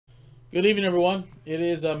Good evening, everyone. It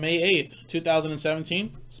is May 8th,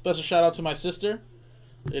 2017. Special shout out to my sister.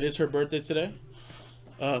 It is her birthday today.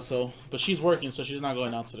 But she's working, so she's not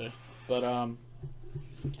going out today. But,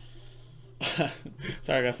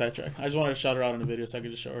 sorry, I got sidetracked. I just wanted to shout her out in the video so I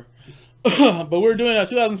could just show her. But we're doing a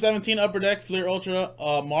 2017 Upper Deck Fleer Ultra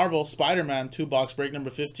Marvel Spider-Man 2-box break number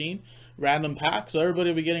 15. Random pack. So everybody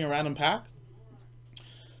will be getting a random pack.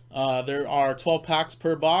 There are 12 packs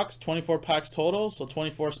per box, 24 packs total, so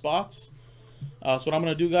 24 spots. So what I'm going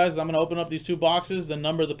to do, guys, is I'm going to open up these two boxes, then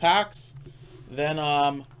number the packs. Then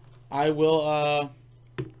I will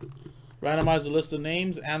randomize the list of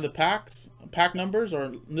names and the pack numbers,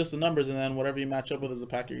 or list of numbers, and then whatever you match up with is the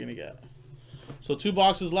pack you're going to get. So 2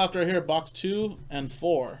 boxes left right here, box 2 and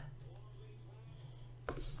 4.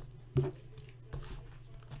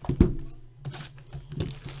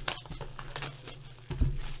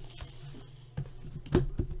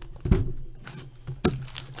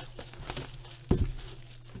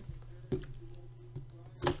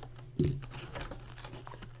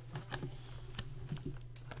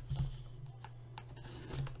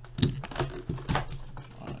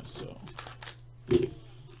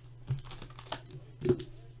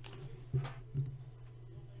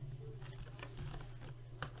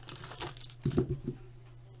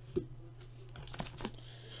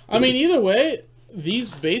 I mean, either way,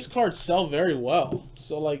 these base cards sell very well.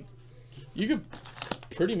 So, like, you could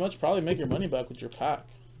pretty much probably make your money back with your pack.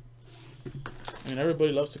 I mean,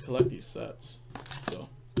 everybody loves to collect these sets. So,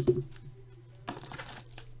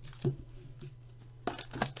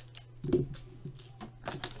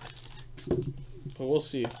 but we'll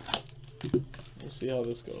see. We'll see how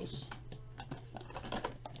this goes.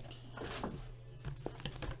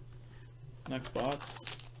 Next box.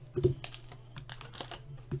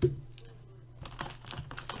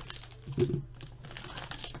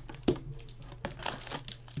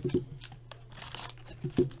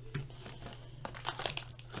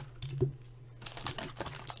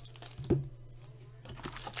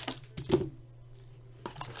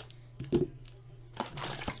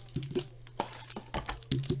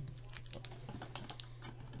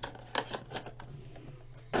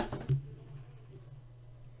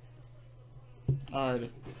 Alrighty.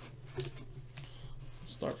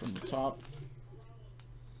 Start from the top.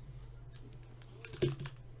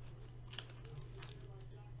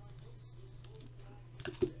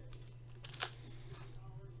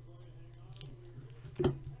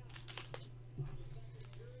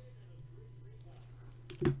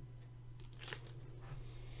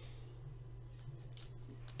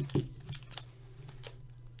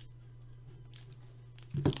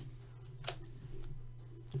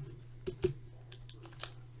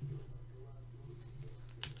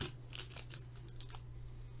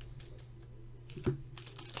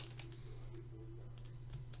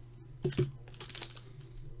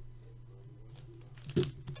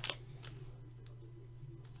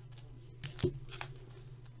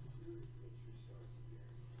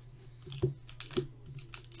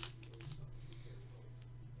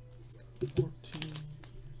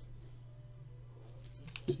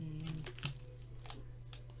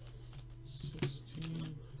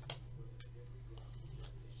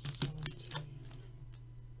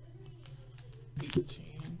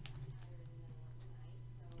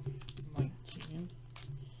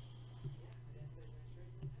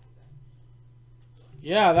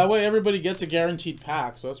 Yeah, that way everybody gets a guaranteed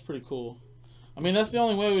pack, so that's pretty cool. I mean, that's the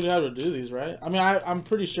only way we'd have to do these, right? I mean, I'm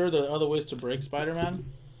pretty sure there are other ways to break Spider-Man,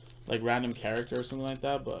 like random character or something like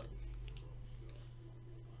that, but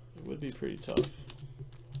it would be pretty tough.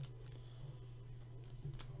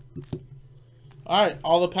 Alright,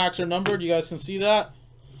 all the packs are numbered. You guys can see that.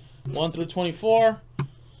 1 through 24.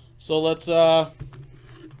 So let's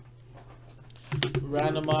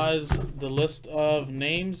randomize the list of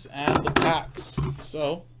names and the packs.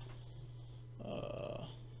 So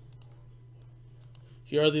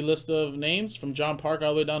here are the list of names from John Park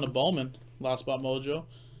all the way down to Bowman, Last Spot Mojo,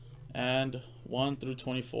 and 1 through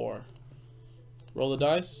 24. Roll the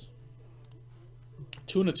dice.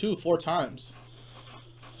 2 and a 2, 4 times.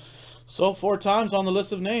 So 4 times on the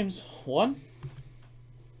list of names. 1,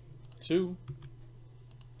 2,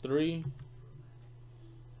 3,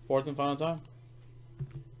 4th and final time.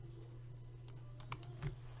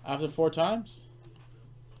 After 4 times,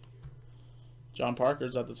 John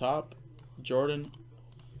Parker's at the top. Jordan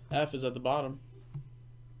F is at the bottom.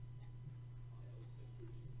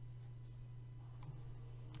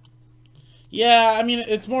 Yeah, I mean,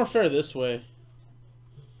 it's more fair this way.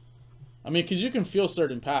 I mean, because you can feel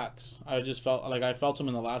certain packs. I just felt like I felt them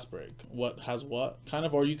in the last break. What has what, kind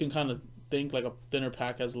of, or you can kind of think like a thinner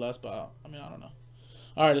pack has less, but I mean, I don't know.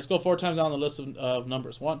 All right, let's go 4 times down the list of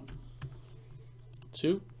numbers. 1,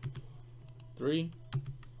 2, 3,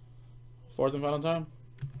 4th and final time.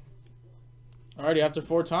 Alrighty, after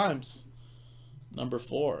 4 times, number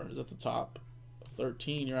 4 is at the top.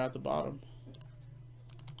 13, you're at the bottom.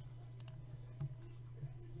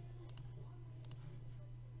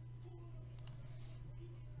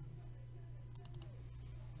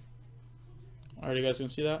 Alright, you guys can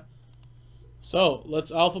see that? So,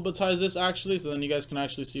 let's alphabetize this actually, so then you guys can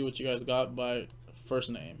actually see what you guys got by first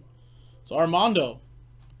name. So, Armando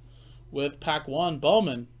with pack 1.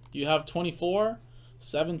 Bowman, you have 24,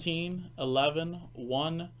 17, 11,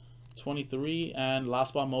 1, 23, and last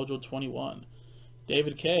spot mojo 21.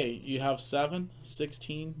 David K, you have 7,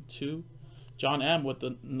 16, 2. John M with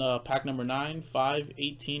the pack number 9, 5,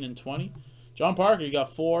 18, and 20. John Parker, you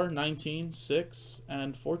got 4, 19, 6,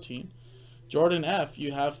 and 14. Jordan F,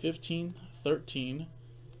 you have 15, 13.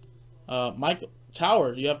 Mike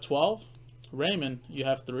Tower, you have 12. Raymond, you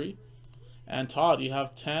have 3. And Todd, you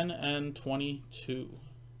have 10 and 22.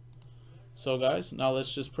 So guys, now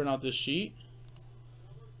let's just print out this sheet.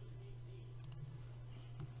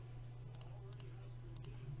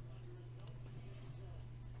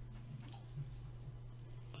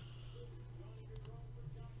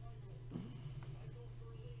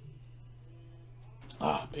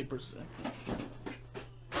 Ah, paper's empty.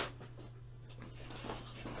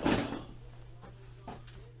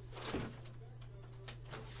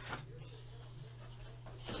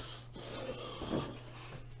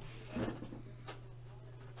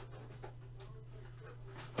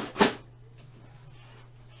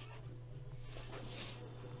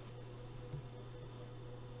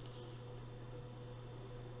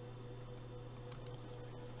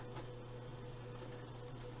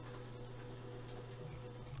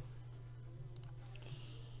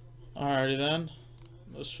 Alrighty then,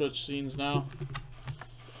 let's switch scenes now.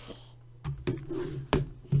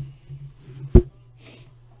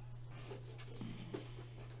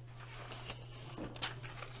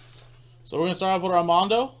 So we're gonna start off with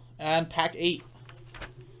Armando and pack 8.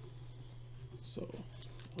 So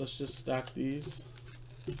let's just stack these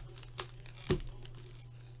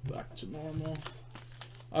back to normal.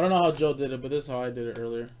 I don't know how Joe did it, but this is how I did it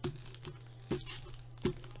earlier.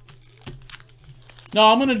 No,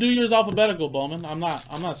 I'm gonna do yours alphabetical, Bowman. I'm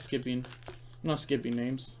not skipping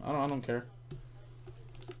names. I don't care.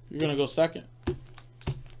 You're gonna go second.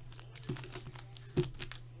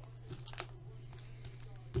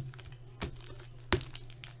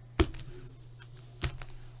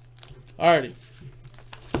 Alrighty.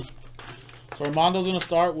 So Armando's gonna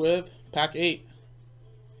start with pack 8.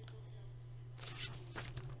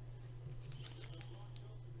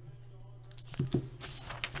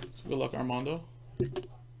 So good luck, Armando.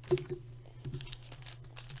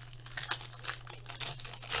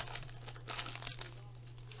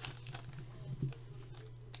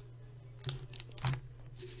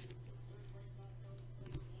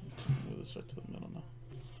 Move this right to the middle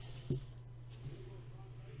now.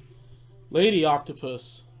 Lady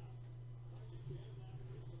Octopus.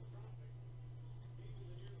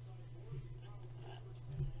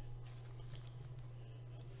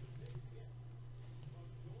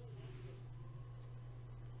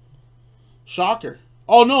 Shocker.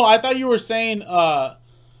 Oh no, I thought you were saying I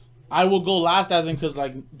will go last, as in because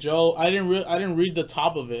like Joe, I didn't read the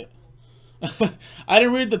top of it. I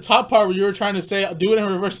didn't read the top part where you were trying to say do it in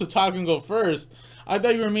reverse the talk and go first. I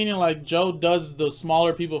thought you were meaning like Joe does the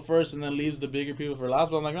smaller people first and then leaves the bigger people for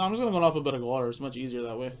last. But I'm like, no, I'm just gonna go in alphabetical order. It's much easier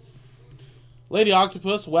that way. Lady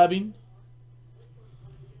Octopus, webbing.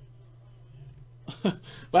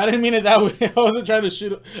 But I didn't mean it that way. I wasn't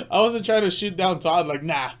trying to shoot down Todd. Like,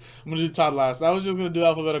 nah, I'm gonna do Todd last. I was just gonna do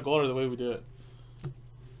alphabetical order the way we do it.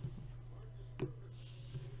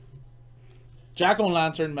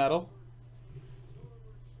 Jack-o'-lantern metal.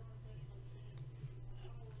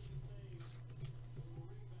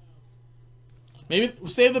 Maybe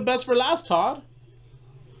save the best for last, Todd.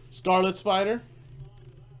 Scarlet Spider.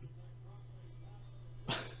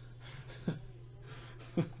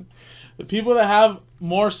 The people that have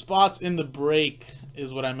more spots in the break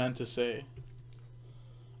is what I meant to say.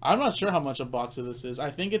 I'm not sure how much a box of this is.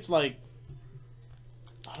 I think it's like,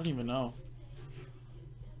 I don't even know.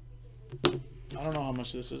 I don't know how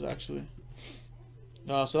much this is actually.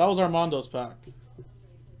 So that was Armando's pack.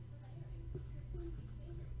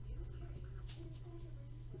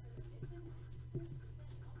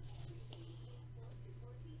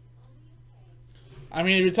 I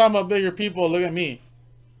mean, if you're talking about bigger people, look at me.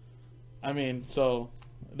 I mean, so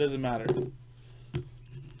it doesn't matter.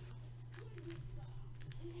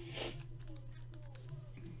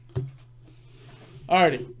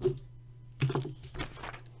 Alrighty.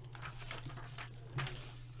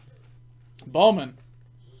 Bowman.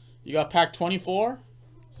 You got pack 24.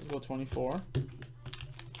 Let's go 24.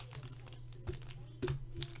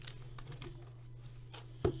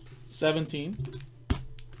 17.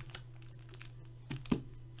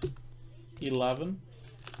 11.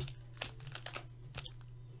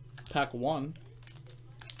 Pack 1.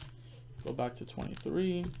 Go back to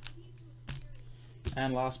 23.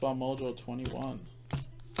 And last spot mojo 21.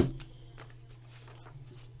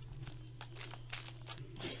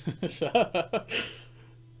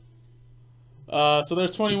 So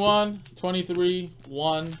there's 21, 23,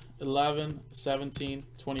 1, 11, 17,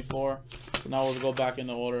 24. So now we'll go back in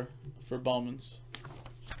the order for Bowman's.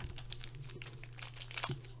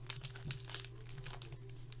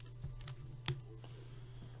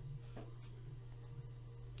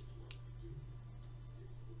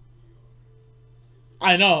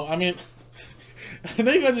 I know. I mean, I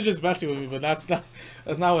know you guys are just messing with me, but that's not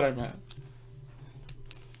what I meant.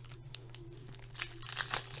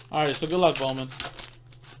 All right, so good luck, Bowman.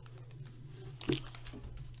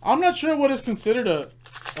 I'm not sure what is considered a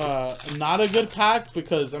not a good pack,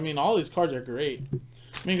 because I mean all these cards are great. I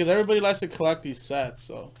mean, because everybody likes to collect these sets,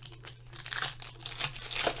 so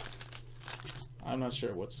I'm not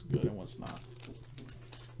sure what's good and what's not.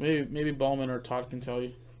 Maybe Bowman or Todd can tell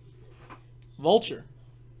you. Vulture.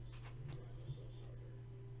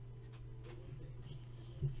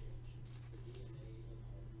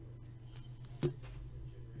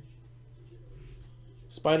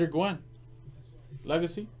 Spider-Gwen.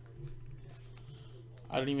 Legacy.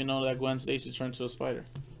 I didn't even know that Gwen Stacy turned to a spider.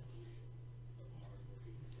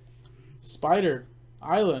 Spider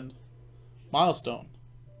Island. Milestone.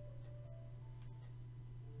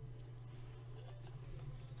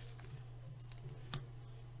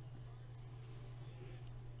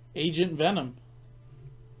 Agent Venom.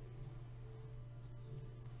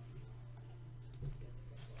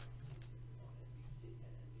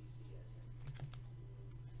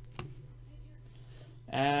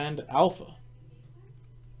 And Alpha.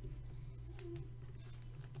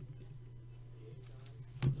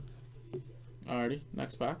 Alrighty,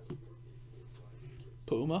 next pack.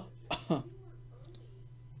 Puma.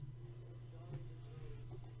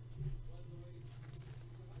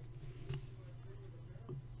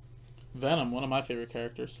 Venom, one of my favorite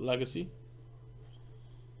characters. Legacy.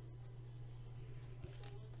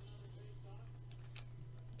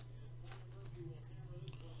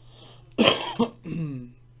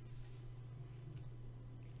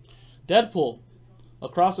 Deadpool.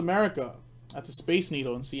 Across America at the Space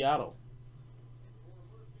Needle in Seattle.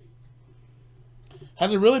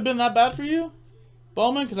 Has it really been that bad for you,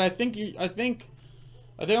 Bowman? Because I think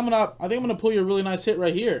I'm gonna pull you a really nice hit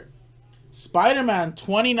right here. Spider-Man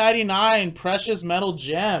 2099 Precious Metal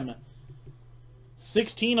Gem.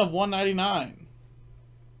 16 of 199.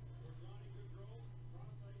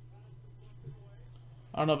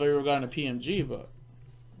 I don't know if I ever got in a PMG, but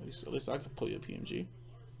at least I could pull you a PMG.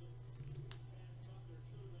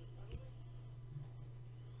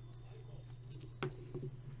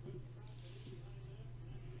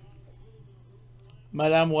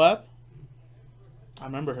 Madame Web. I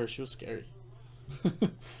remember her. She was scary.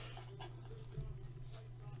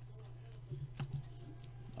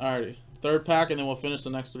 Alrighty. Third pack, and then we'll finish the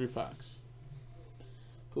next 3 packs.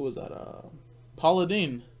 Who was that? Paula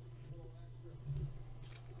Deen.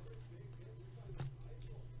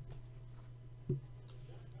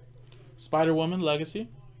 Spider-Woman Legacy.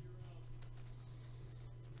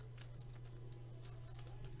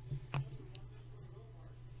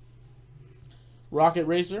 Rocket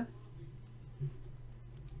Racer.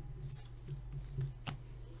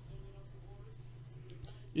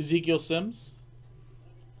 Ezekiel Sims.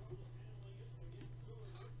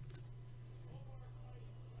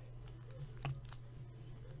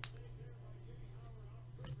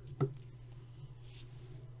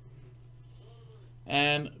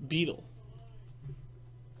 And Beetle.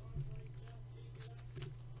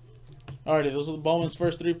 Alrighty, those are the Bowman's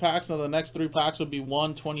first 3 packs. Now the next 3 packs will be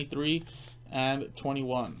 1, 23, and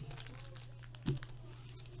 21.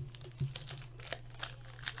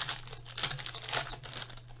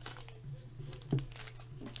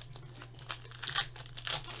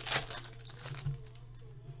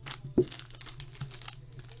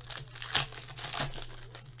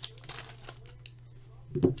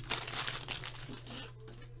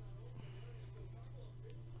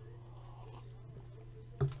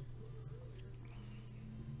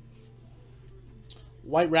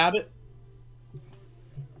 White Rabbit.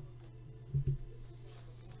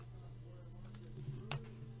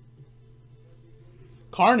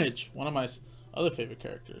 Carnage, one of Other favorite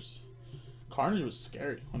characters. Carnage was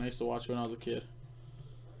scary when I used to watch when I was a kid.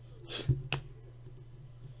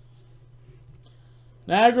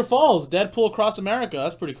 Niagara Falls, Deadpool Across America.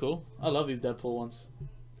 That's pretty cool. I love these Deadpool ones.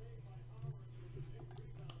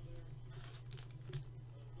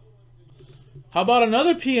 How about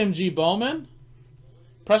another PMG Bowman?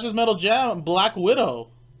 Precious Metal Gem, Black Widow.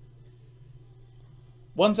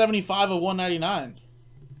 175 of 199.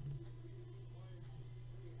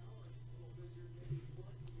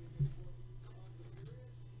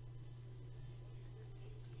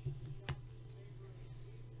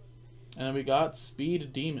 And then we got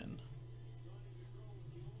Speed Demon.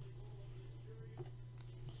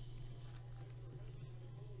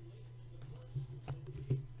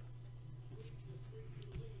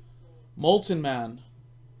 Molten Man.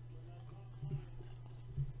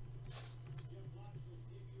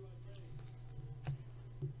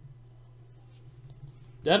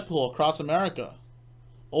 Deadpool Across America.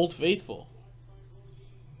 Old Faithful.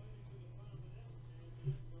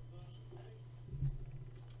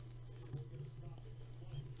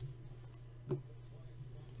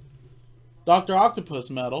 Dr. Octopus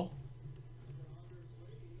Metal.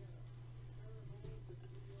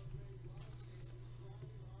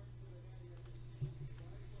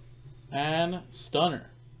 And Stunner.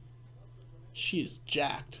 She's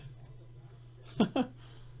jacked.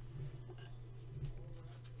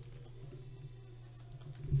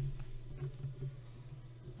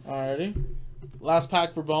 Alrighty. Last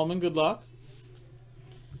pack for Bowman. Good luck.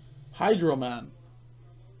 Hydro Man.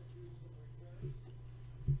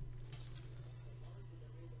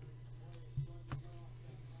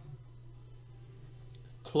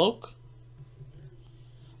 Cloak.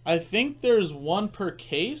 I think there's one per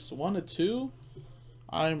case, 1 to 2.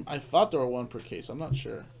 I thought there were 1 per case. I'm not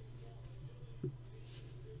sure.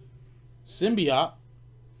 Symbiote.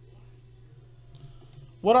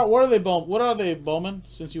 What are they Bowman?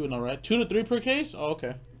 Since you would know, right? 2 to 3 per case. Oh,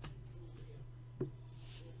 okay.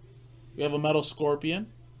 We have a Metal Scorpion.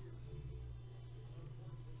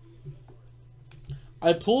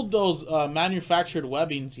 I pulled those manufactured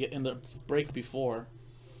webbings in the break before.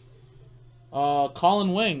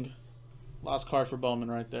 Colin Wing. Last card for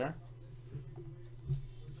Bowman right there.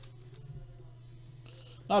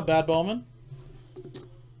 Not bad, Bowman.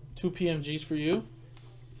 2 PMGs for you.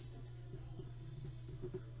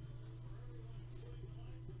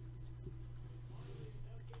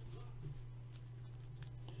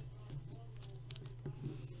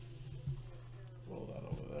 Roll that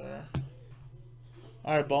over there.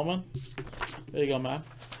 Alright, Bowman. There you go, man.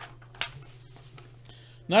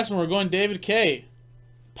 Next one, we're going David K.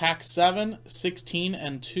 Pack 7, 16,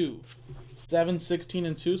 and 2. 7, 16,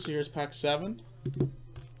 and 2. So here's pack 7.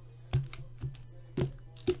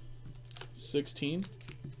 16.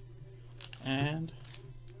 And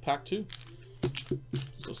pack 2.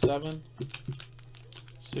 So 7,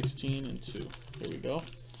 16, and 2. Here we go.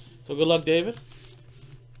 So good luck, David.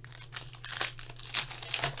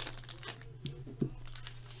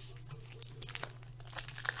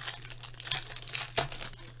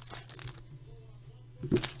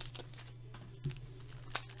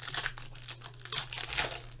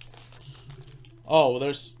 Oh,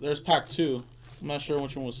 there's pack 2. I'm not sure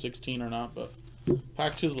which one was 16 or not, but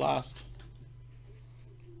pack 2's last.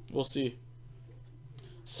 We'll see.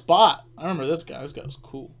 Spot. I remember this guy. This guy was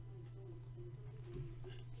cool.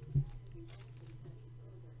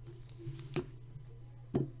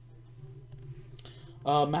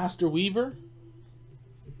 Master Weaver.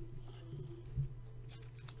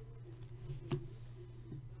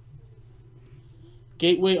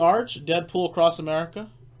 Gateway Arch. Deadpool Across America.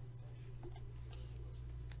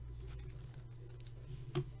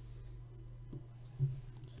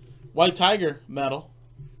 White Tiger Metal.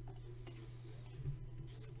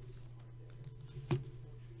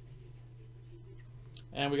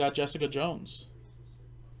 And we got Jessica Jones.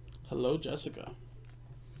 Hello, Jessica.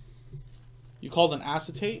 You called an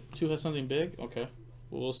acetate? 2 has something big? Okay.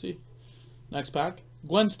 Well, we'll see. Next pack.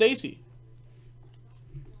 Gwen Stacy.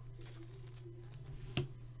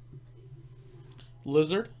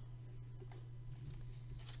 Lizard.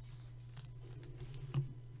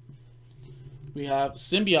 We have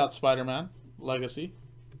Symbiote Spider-Man Legacy.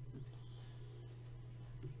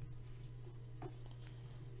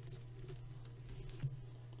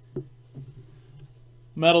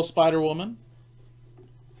 Metal Spider-Woman.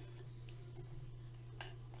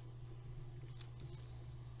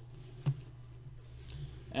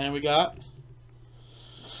 And we got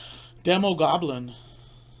Demo Goblin.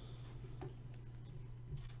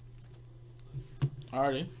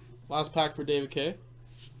 Alrighty. Last pack for David K.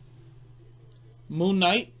 Moon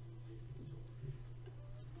Knight.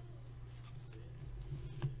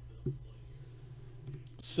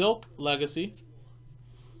 Silk Legacy.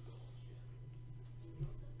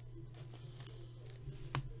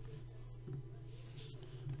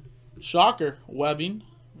 Shocker Webbing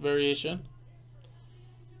variation.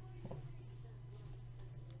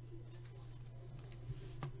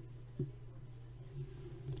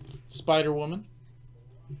 Spider-Woman.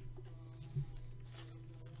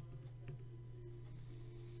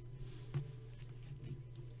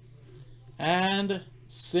 And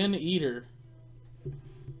Sin Eater.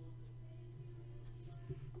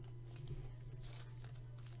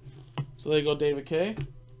 So there you go, David K.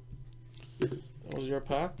 That was your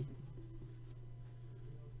pack.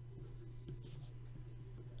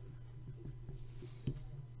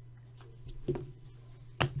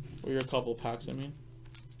 Or your couple packs, I mean.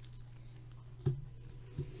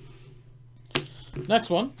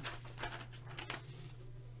 Next one.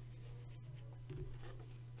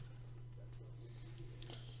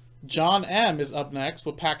 John M is up next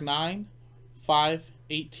with pack 9, 5,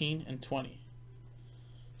 18, and 20.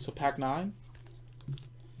 So pack 9,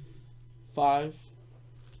 5,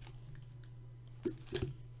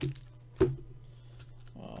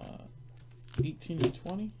 18, and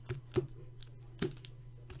 20.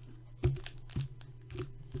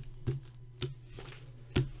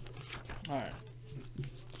 Alright.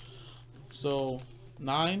 So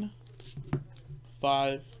 9,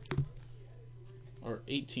 5, or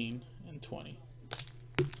 18, and 20.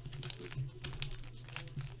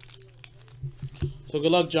 So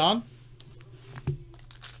good luck, John.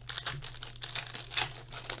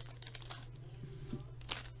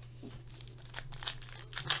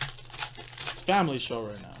 It's a family show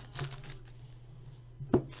right now.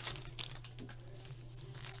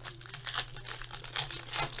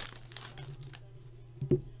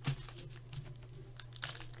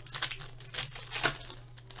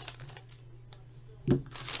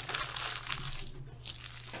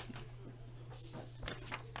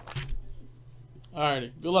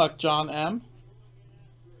 Alrighty, good luck, John M.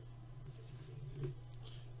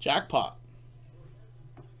 Jackpot.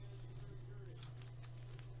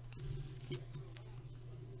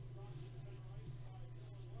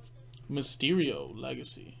 Mysterio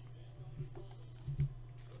Legacy.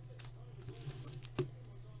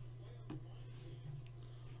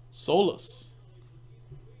 Solus.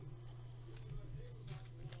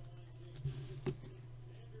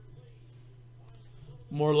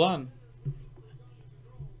 Morlan.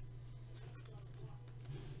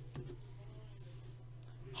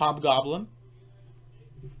 Hobgoblin.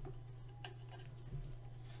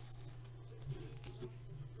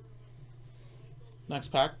 Next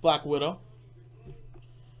pack, Black Widow.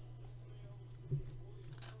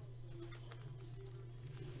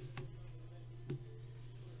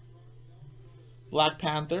 Black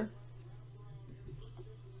Panther.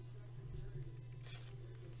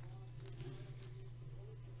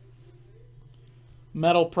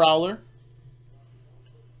 Metal Prowler.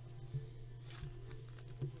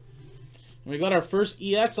 And we got our first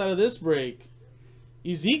EX out of this break.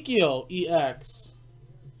 Ezekiel EX.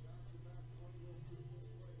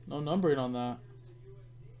 No numbering on that.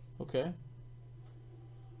 Okay.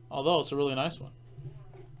 Although it's a really nice one.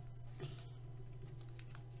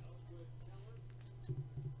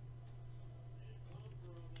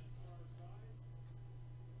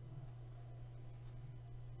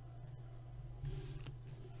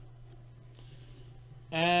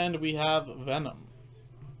 And we have Venom.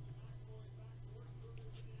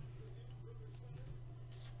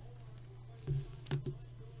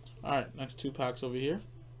 Alright, next two packs over here.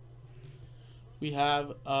 We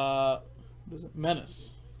have what is it?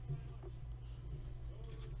 Menace.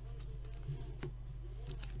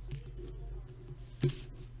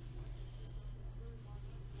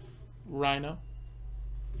 Rhino.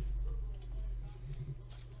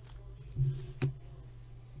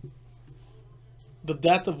 The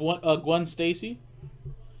Death of Gwen Stacy.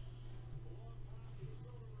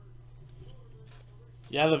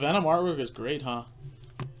 Yeah, the Venom artwork is great, huh?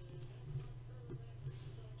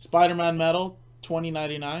 Spider-Man Metal,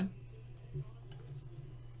 $20.99.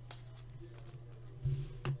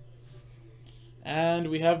 And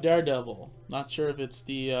we have Daredevil. Not sure if it's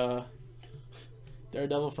the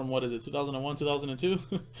Daredevil from, what is it, 2001, 2002?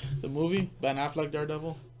 The movie? Ben Affleck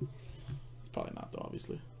Daredevil? It's probably not, though,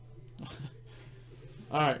 obviously.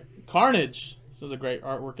 Alright, Carnage. This is a great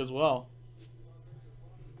artwork as well.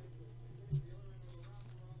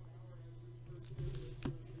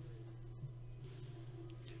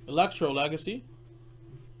 Electro Legacy.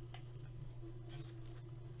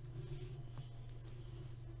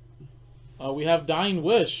 We have Dying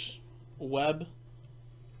Wish web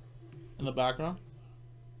in the background.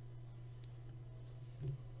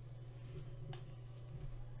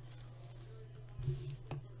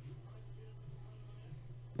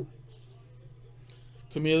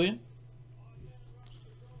 Chameleon.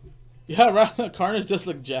 Yeah, right. Carnage just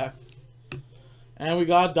looked jacked. And we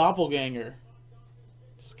got Doppelganger.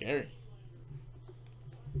 Scary.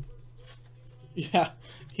 Yeah,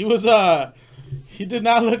 he was he did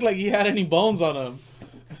not look like he had any bones on him.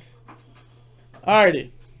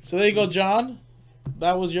 Alrighty, so there you go, John.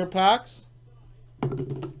 That was your packs.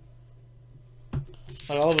 Like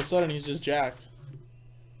all of a sudden, he's just jacked.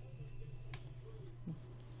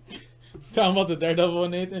 Talking about the Daredevil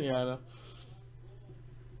one, Nathan? Yeah, I know.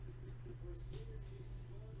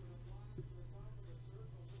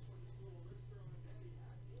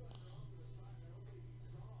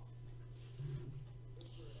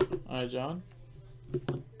 Alright, John.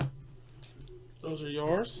 Those are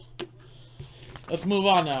yours. Let's move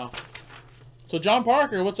on now. So, John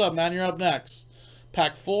Parker, what's up, man? You're up next.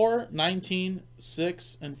 Pack 4, 19,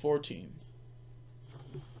 6, and 14.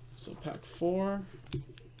 So, pack 4.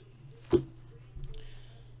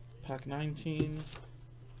 Pack 19.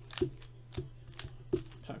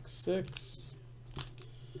 Pack 6.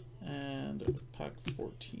 And pack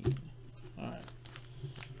 14. Alright.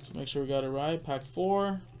 So, make sure we got it right. Pack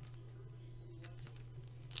 4.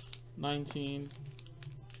 19,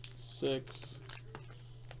 6,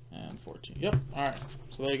 and 14. Yep. All right.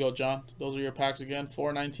 So there you go, John. Those are your packs again.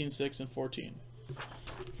 4, 19, 6, and 14.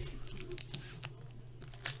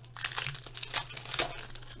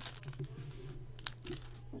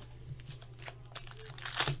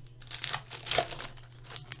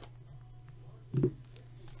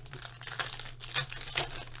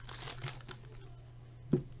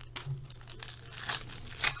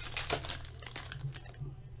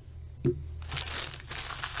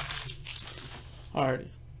 Alrighty.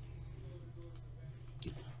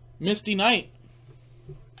 Misty Knight.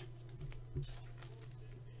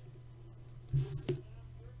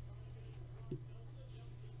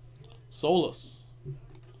 Solus.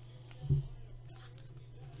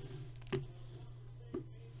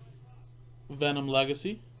 Venom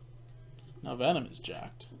Legacy. Now Venom is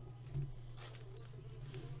jacked.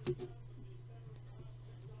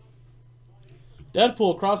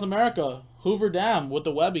 Deadpool Across America. Hoover Dam with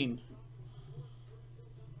the webbing.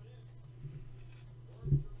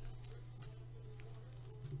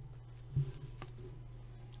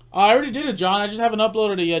 I already did it, John. I just haven't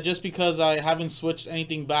uploaded it yet just because I haven't switched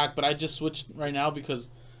anything back. But I just switched right now because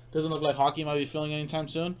it doesn't look like hockey might be filling anytime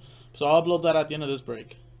soon. So I'll upload that at the end of this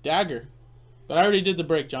break. Dagger. But I already did the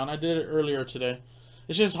break, John. I did it earlier today.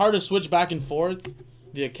 It's just hard to switch back and forth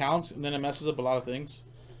the accounts, and then it messes up a lot of things.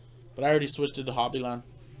 But I already switched it to Hobbyland.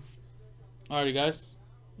 Alrighty, guys.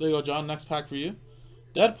 There you go, John. Next pack for you.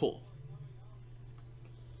 Deadpool.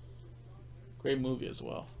 Great movie as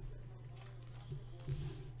well.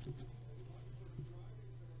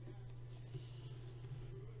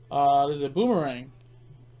 There's a Boomerang.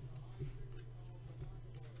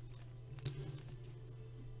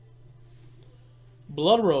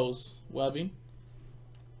 Blood Rose webbing.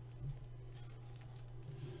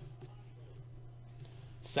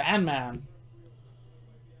 Sandman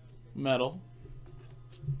metal.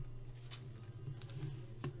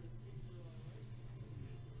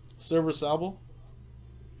 Silver Sable.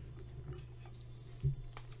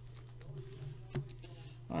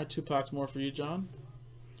 Alright, 2 packs more for you, John.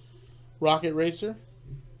 Rocket Racer.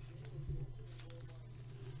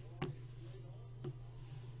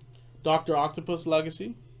 Dr. Octopus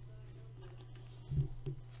Legacy.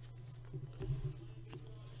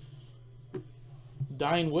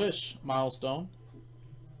 Dying Wish Milestone.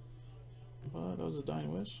 That was a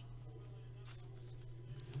Dying Wish.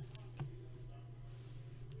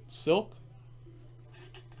 Silk.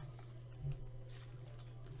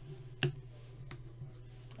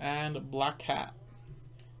 And Black Cat.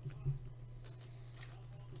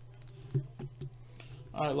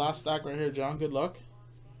 Alright, last stack right here, John. Good luck.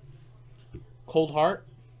 Cold Heart.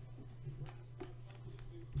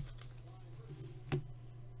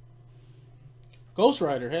 Ghost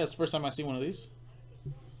Rider. Hey, it's the first time I see one of these.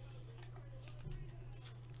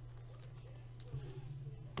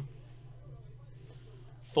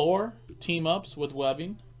 Thor team ups with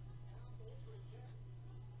webbing.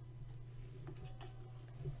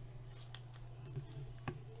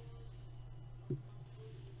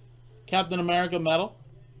 Captain America metal.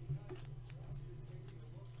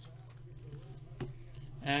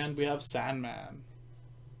 And we have Sandman.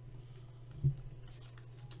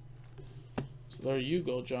 So there you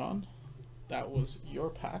go, John. That was your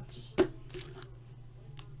packs.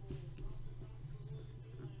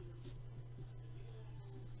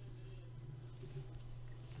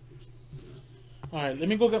 Alright, let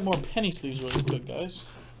me go get more penny sleeves really quick, guys.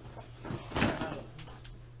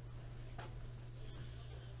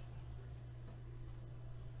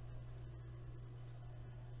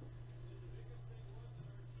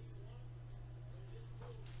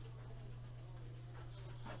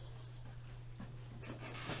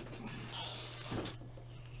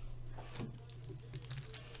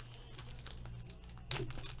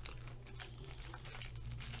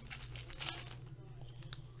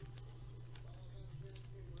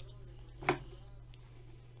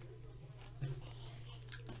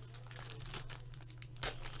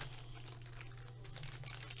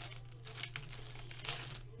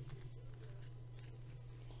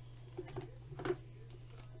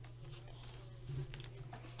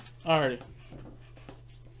 Alrighty.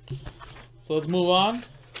 So let's move on.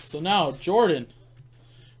 So now, Jordan,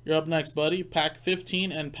 you're up next, buddy. Pack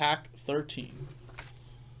 15 and pack 13.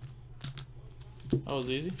 That was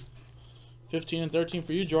easy. 15 and 13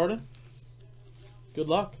 for you, Jordan. Good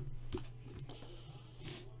luck.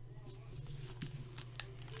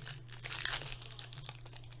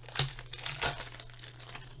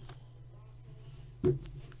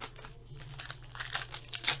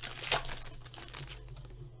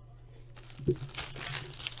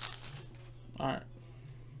 Alright.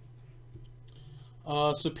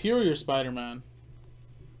 Superior Spider-Man.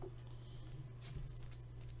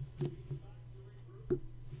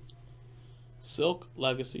 Silk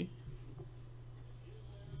Legacy.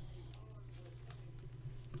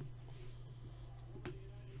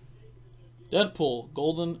 Deadpool,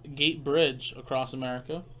 Golden Gate Bridge across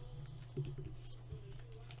America.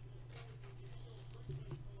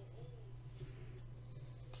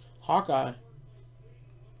 Hawkeye.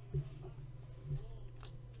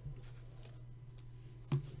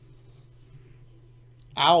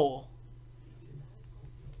 Owl.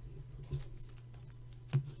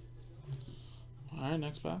 Alright,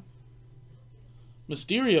 next pack.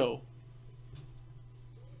 Mysterio.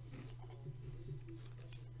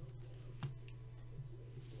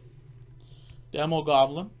 Demo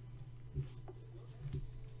Goblin.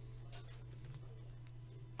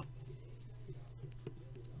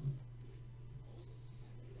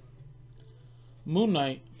 Moon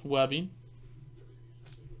Knight webbing.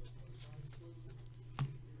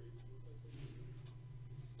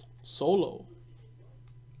 Solo.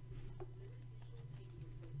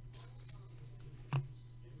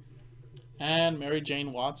 And Mary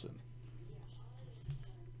Jane Watson.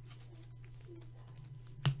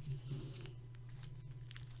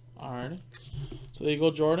 Alrighty. So there you go,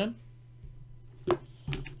 Jordan.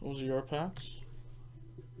 Those are your packs.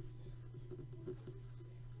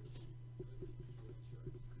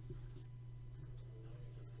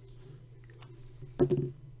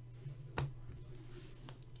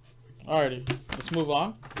 Alrighty, let's move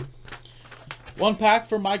on. One pack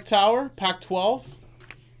for Mike Tower, pack 12.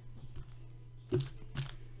 So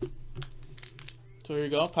here you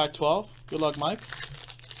go, pack 12. Good luck, Mike.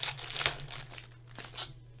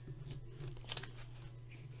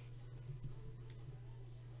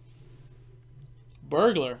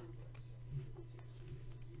 Burglar.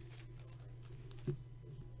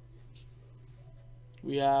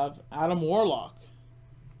 We have Adam Warlock.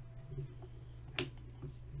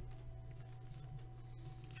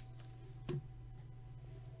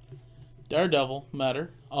 Daredevil,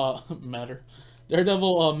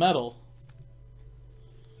 Daredevil, Metal.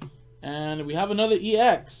 And we have another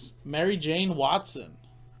EX, Mary Jane Watson.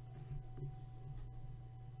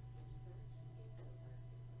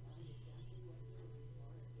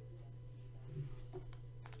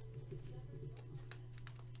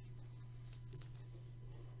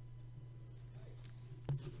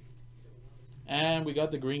 And we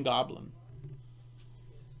got the Green Goblin.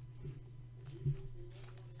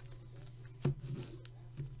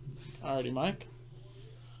 Alrighty, Mike.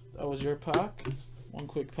 That was your pack. One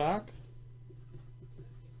quick pack.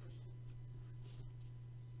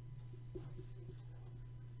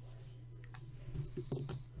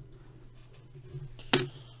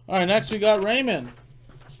 Alright, next we got Raymond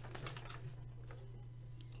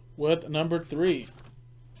with number 3.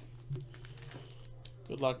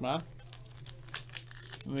 Good luck, man.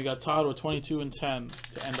 And we got Todd with 22 and 10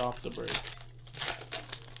 to end off the break.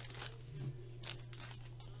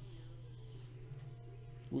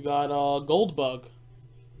 We got Goldbug.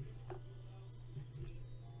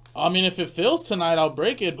 I mean, if it fills tonight, I'll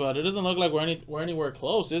break it, but it doesn't look like we're anywhere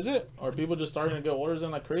close, is it? Or are people just starting to get orders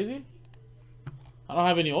in like crazy? I don't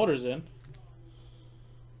have any orders in.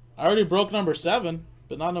 I already broke number 7,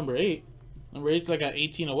 but not number 8. Number 8's like at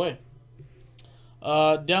 18 away.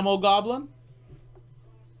 Demo Goblin.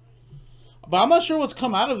 But I'm not sure what's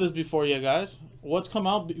come out of this before yet, guys. What's come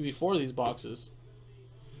out before these boxes?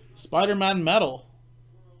 Spider-Man Metal.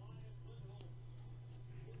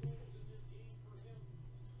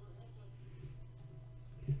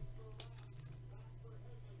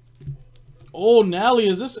 Oh, Nelly,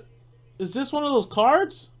 is this one of those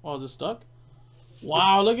cards? Oh, is it stuck?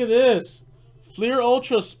 Wow, look at this. Fleer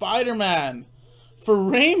Ultra Spider-Man for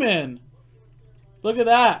Raymond. Look at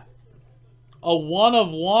that. A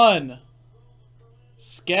 1/1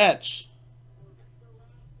 sketch.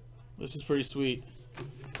 This is pretty sweet.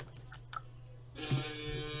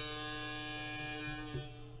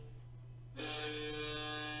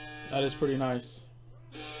 That is pretty nice.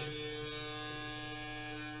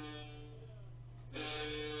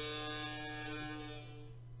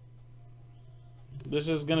 This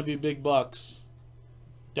is gonna be big bucks.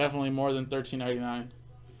 Definitely more than $13.99.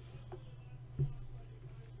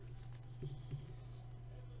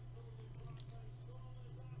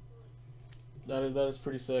 That is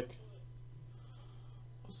pretty sick.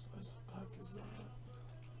 What size pack is that?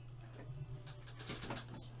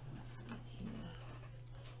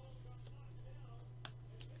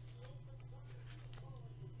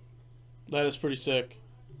 That is pretty sick.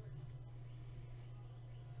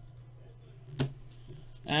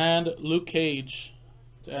 And Luke Cage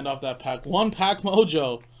to end off that pack. 1-pack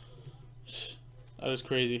mojo. That is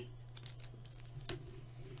crazy.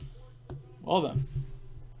 Well then.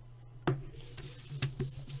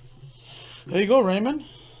 There you go, Raymond.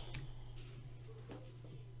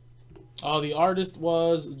 Oh, the artist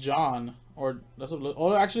was John. Or that's what.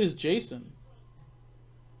 Oh, actually, it's Jason.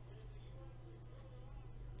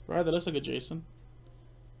 Right, that looks like a Jason.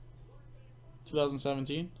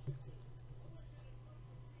 2017.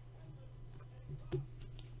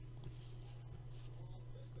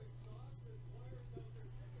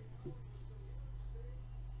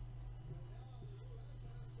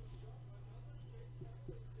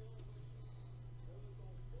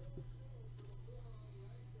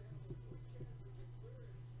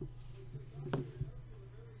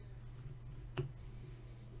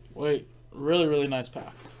 Wait, really nice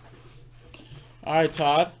pack. All right,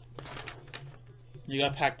 Todd. You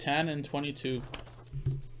got pack 10 and 22.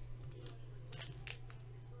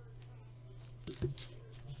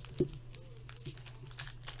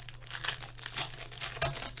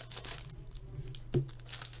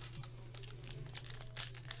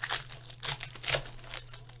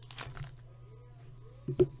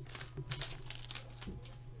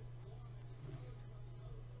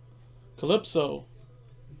 Calypso.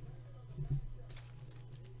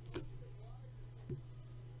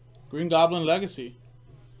 Green Goblin Legacy.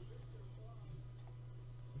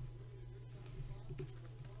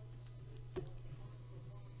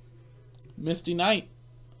 Misty Knight.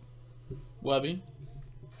 Webbing.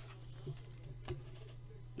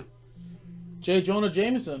 J. Jonah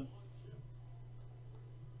Jameson.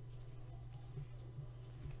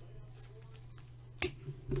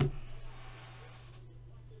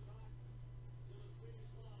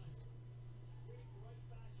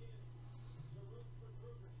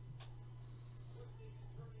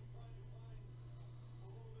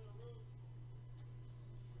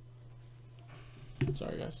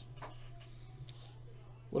 Sorry, guys.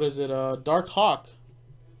 What is it? Dark Hawk.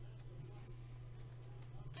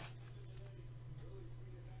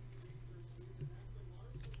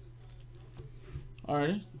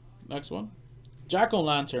 Alrighty. Next one.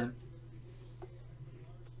 Jack-o'-lantern.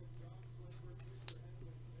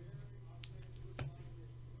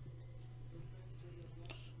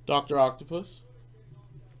 Dr. Octopus.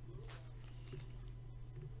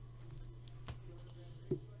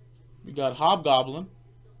 We got Hobgoblin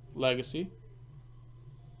Legacy.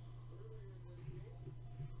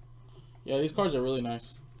 Yeah, these cards are really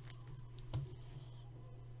nice.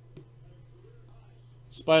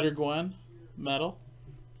 Spider-Gwen Metal.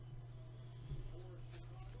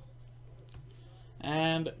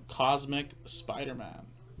 And Cosmic Spider-Man.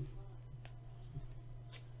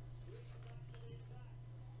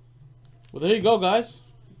 Well, there you go, guys.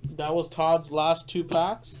 That was Todd's last 2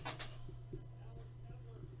 packs.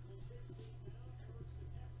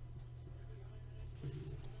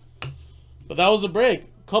 But that was a break.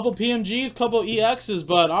 Couple PMGs, couple EXs,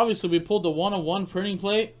 but obviously we pulled the 1/1 printing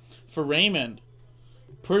plate for Raymond.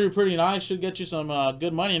 Pretty nice. Should get you some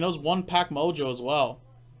good money. And those 1-pack mojo as well.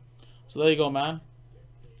 So there you go, man.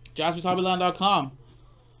 JaspysHobbyland.com.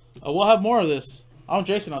 We'll have more of this. I'm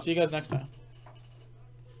Jason. I'll see you guys next time.